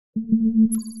In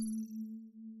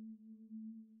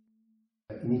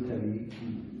Italy,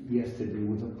 yesterday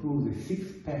was approved the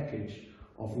 6th package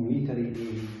of military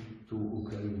aid to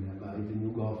Ukraine by the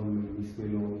new government, Mr.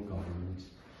 Meloni government.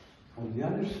 On the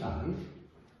other side,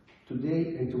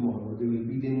 today and tomorrow there will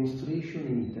be demonstration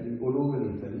in Italy, all over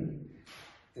Italy,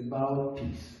 about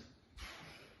peace.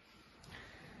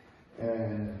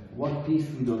 What peace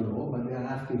we don't know, but they are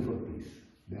asking for peace.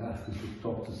 They are asking to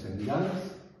talk to St.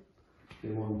 They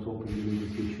want to open the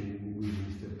negotiation with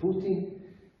Mr. Putin.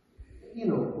 You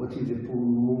know what is the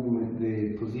movement,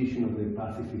 the position of the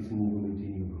pacifist movement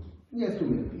in Europe. We have to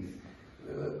make peace.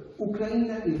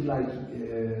 Ukraine is like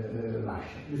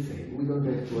Russia, the same. We don't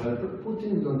have to help Putin,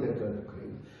 we don't have to help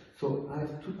Ukraine. So I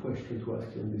have two questions to ask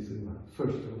you on this remark.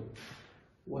 First of all,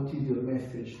 what is your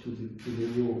message to the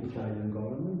new Italian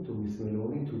government, to Mr.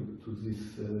 Meloni, to this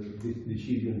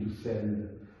decision to send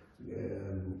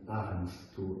arms,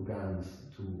 guns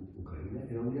to Ukraine,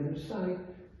 and on the other side,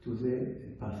 to the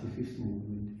pacifist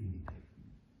movement in Italy?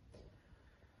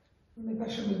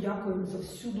 Найперше, ми дякуємо за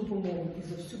всю допомогу і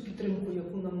за всю підтримку,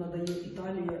 яку нам надає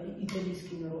Італія і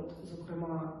італійський народ.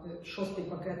 Зокрема, 6-й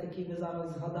пакет, який ви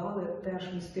зараз згадали,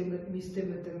 теж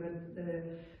містиме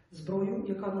зброю,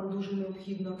 яка нам дуже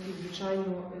необхідна. І,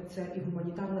 звичайно, це і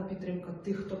гуманітарна підтримка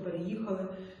тих, хто переїхали.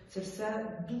 Це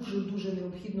все дуже-дуже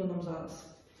необхідно нам зараз.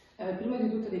 Prima di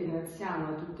tutto ringraziamo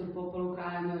tutto il popolo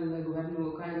ucraino e il governo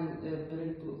ucraino per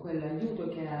quell'aiuto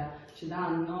che ci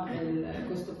danno,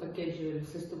 questo paccheggio, il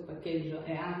 6º paccheggio,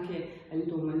 e anche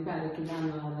aiuto umanitario che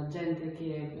danno alla gente,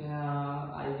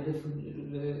 ai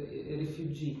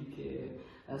rifugi che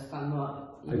stanno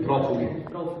ai profughi.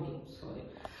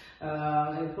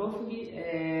 Ai profughi,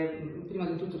 prima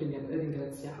di tutto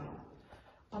ringraziamo.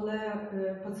 Але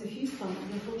пацифістам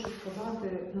я хочу сказати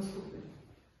наступне.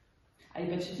 Ai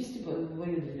pacifisti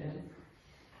voglio dire,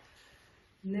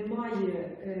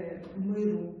 немає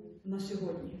миру на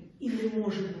сьогодні і не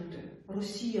може бути.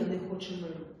 Росія не хоче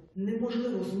миру.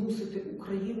 Неможливо змусити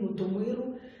Україну до миру,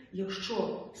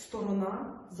 якщо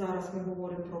сторона, зараз ми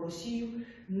говоримо про Росію,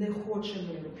 не хоче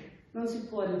миру. Non si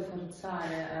può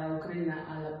rinforzare l'Ucraina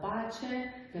alla pace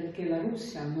perché la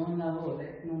Russia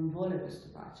non vuole questa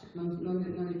pace,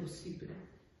 non è possibile.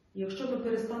 Якщо ми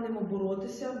перестанемо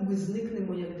боротися, ми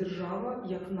зникнемо як держава,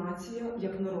 як нація,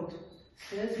 як народ.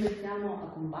 Se smettiamo a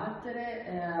combattere,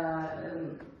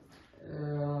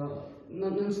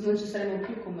 non ci saremo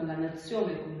più come la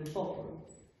nazione, come il popolo.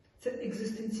 Це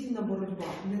екзистенційна боротьба,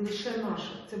 не лише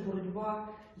наша, це боротьба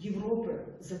Європи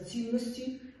за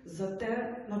цінності, за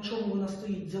те, на чому вона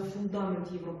стоїть, за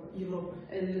фундамент Європи.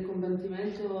 Il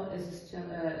combattimento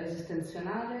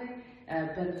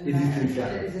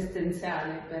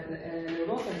esistenziale per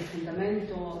l'Europa, il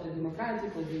fondamento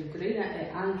democratico dell'Ucraina e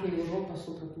anche l'Europa,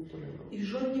 soprattutto l'Europa. І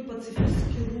жодні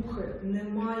пацифістські рухи не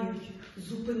мають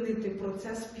зупинити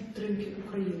процес підтримки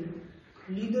України.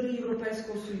 Лідери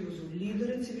Європейського Союзу,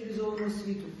 лідери цивілізованого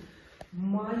світу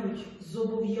мають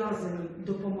зобов'язані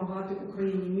допомагати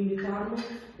Україні мілітарно,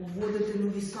 вводити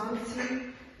нові санкції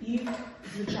і,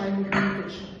 звичайно,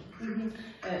 політично.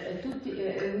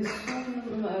 Nessun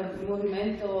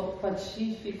movimento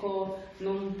pacifico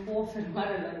non può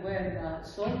fermare la guerra,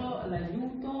 solo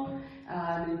l'aiuto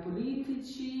dei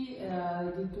politici,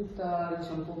 di tutto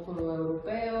il popolo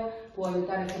europeo può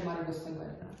aiutare a fermare questa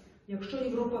guerra. Якщо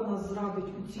Європа нас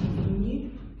зрадить у цій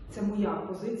війні, це моя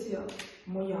позиція,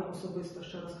 моя особиста,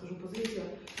 ще раз кажу, позиція,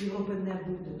 Європи не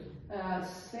буде.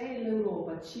 Se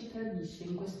l'Europa ci tradisce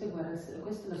in queste guerre,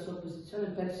 questa è la sua posizione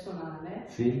personale,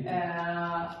 sì.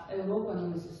 Europa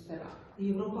non esisterà.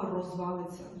 Європа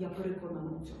розвалиться, я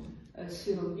переконана в цьому. Si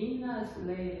rovina,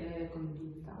 lei è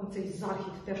convinta. Оцей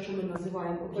захід, те, що ми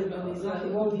називаємо об'єднаний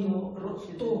захід,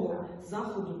 того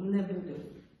заходу не буде.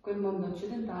 Quel mondo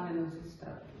occidentale non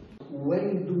esisterà.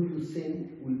 When do you think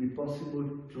will be possible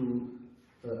to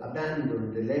abandon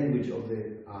the language of the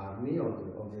army,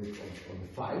 of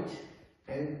the fight,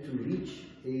 and to reach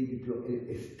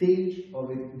a stage of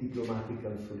a diplomatic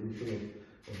solution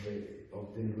of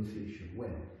the negotiation?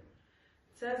 When?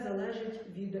 Це залежить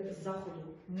від Заходу.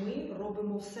 Ми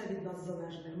робимо все від нас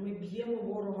залежне. Ми б'ємо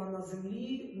ворога на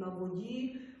землі, на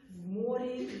воді, в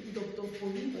морі, тобто в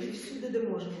повітрі, всюди, де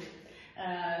можемо.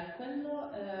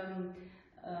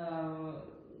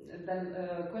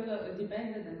 Quello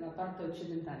dipende dalla parte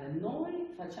occidentale. Noi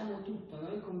facciamo tutto,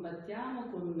 noi combattiamo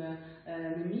con il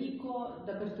nemico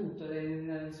dappertutto,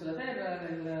 sulla terra,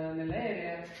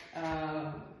 nell'aereo,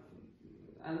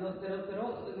 però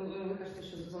ви кажете,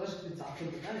 що залежить від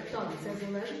Заходу, так? Так, це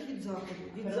залежить від Заходу.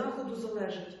 Від Заходу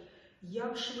залежить,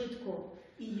 як швидко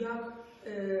і як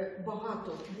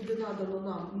багато буде надано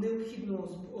нам необхідного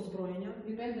озброєння.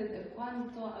 Dipende da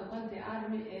quante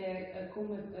armi e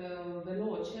come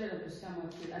veloce lo possiamo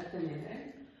ottenere.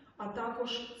 А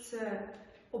також це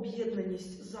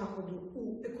об'єднаність Заходу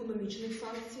у економічних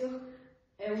санкціях.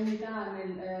 È unità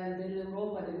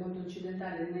dell'Europa, del mondo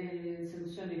occidentale nelle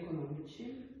sanzioni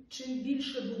economici. Чим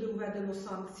більше буде введено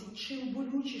санкцій, чим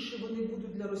болючіше вони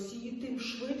будуть для Росії, тим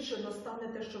швидше настане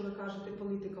те, що ви кажете,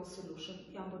 political solution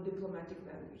або diplomatic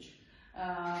language.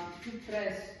 Più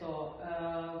presto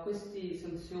queste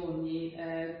sanzioni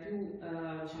più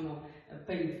diciamo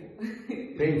painful.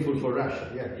 Painful for Russia,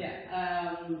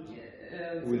 yeah.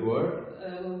 Will work.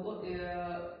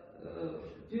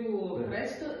 Più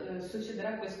presto succederà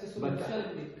questa soluzione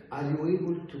politica. Are you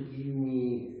able to give me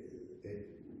a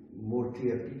more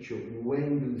clear picture when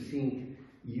you think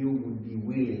you would be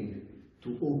willing to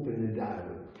open a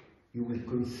dialogue? You will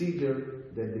consider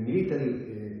that the military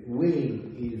way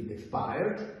is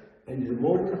expired and the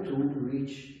moment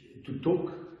to talk,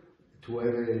 to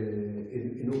have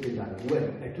an open dialogue. Well,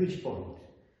 at which point?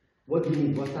 What do you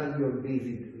need? What are your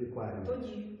basic requirements?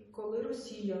 Тоді, коли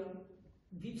Росія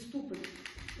відступить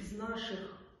з наших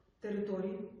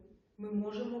територій, ми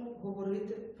можемо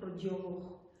говорити про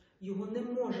діалог. Його не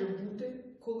може бути,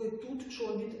 коли тут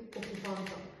чобіт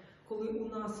окупанта, коли у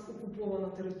нас окупована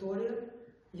територія,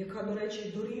 яка, до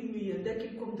речі, дорівнює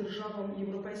декільком державам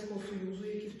Європейського Союзу,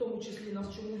 які в тому числі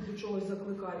нас чомусь до чогось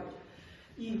закликають.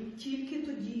 І тільки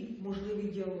тоді можливий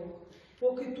діалог.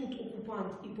 Поки тут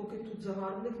окупант і поки тут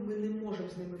загарбник, ми не можемо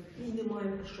з ними і не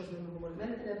маємо про що з ними говорити.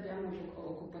 Mentre abbiamo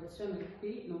occupazione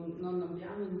qui non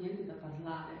abbiamo niente da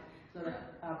parlare. Allora,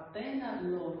 appena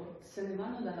loro se ne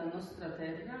vanno dalla nostra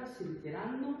terra, si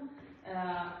ritireranno,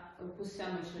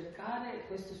 possiamo cercare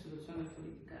questa soluzione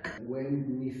politica. When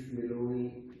Miss Meloni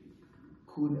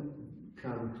could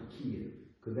come to Kiev,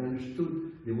 because I understood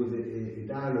there was a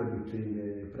dialogue between the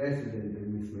president and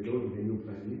Miss Meloni, the new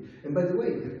prime minister. And by the way,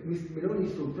 Miss Meloni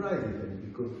surprised them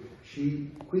because she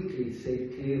quickly said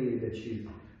clearly that she's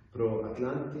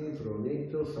pro-Atlantic,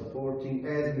 pro-NATO, supporting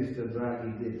as Mr.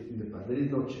 Draghi did in the past. There is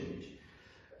no change.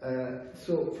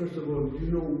 So, first of all, do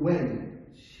you know when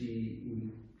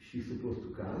she's supposed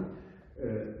to come?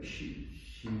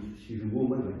 She's a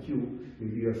woman like you.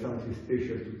 Maybe you have something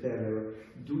special to tell her.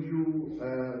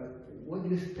 What do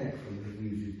you expect from the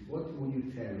visit? What would you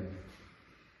tell her?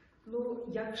 Ну,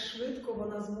 як швидко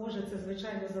вона зможе, це,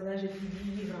 звичайно, залежить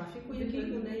від її графіку,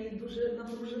 який у неї дуже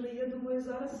напружений, я думаю,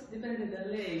 зараз. Dipende da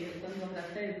lei, quando avrà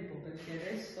tempo, perché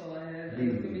adesso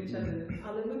è cominciare.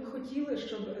 Але ми б хотіли,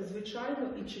 щоб, звичайно,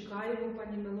 і чекаємо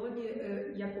пані Мелоні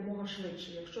якомога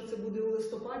швидше. Якщо це буде у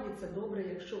листопаді, це добре,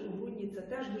 якщо у грудні, це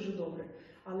теж дуже добре.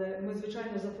 Але ми,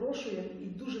 звичайно, запрошуємо і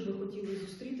дуже би хотіли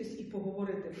зустрітись і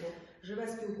поговорити, бо живе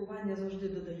спілкування завжди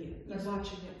додає і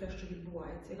бачення те, що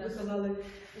відбувається. Як ви казали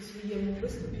у своєму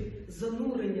виступі,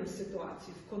 занурення в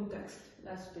ситуацію, в контекст.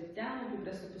 L'aspettiamo il più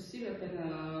presto possibile, appena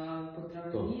potrà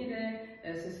venire,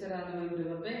 se sarà a novembre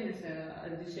va bene, se a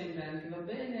dicembre anche va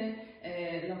bene,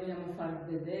 la vogliamo far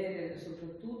vedere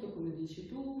soprattutto, come dici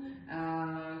tu,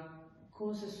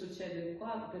 cosa succede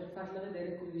qua per farla vedere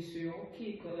con i suoi occhi,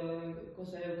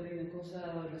 cosa è Ucraina, cosa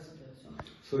è la situazione.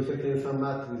 So if I can sum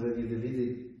up vis-à-vis the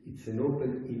visit, it's an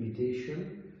open invitation,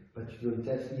 but you don't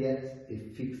have yet a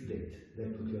fixed date.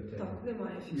 That's what you're telling me. Так,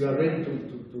 немає You are ready to...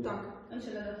 Так. Non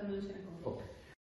c'è la data, non c'è ancora. Okay.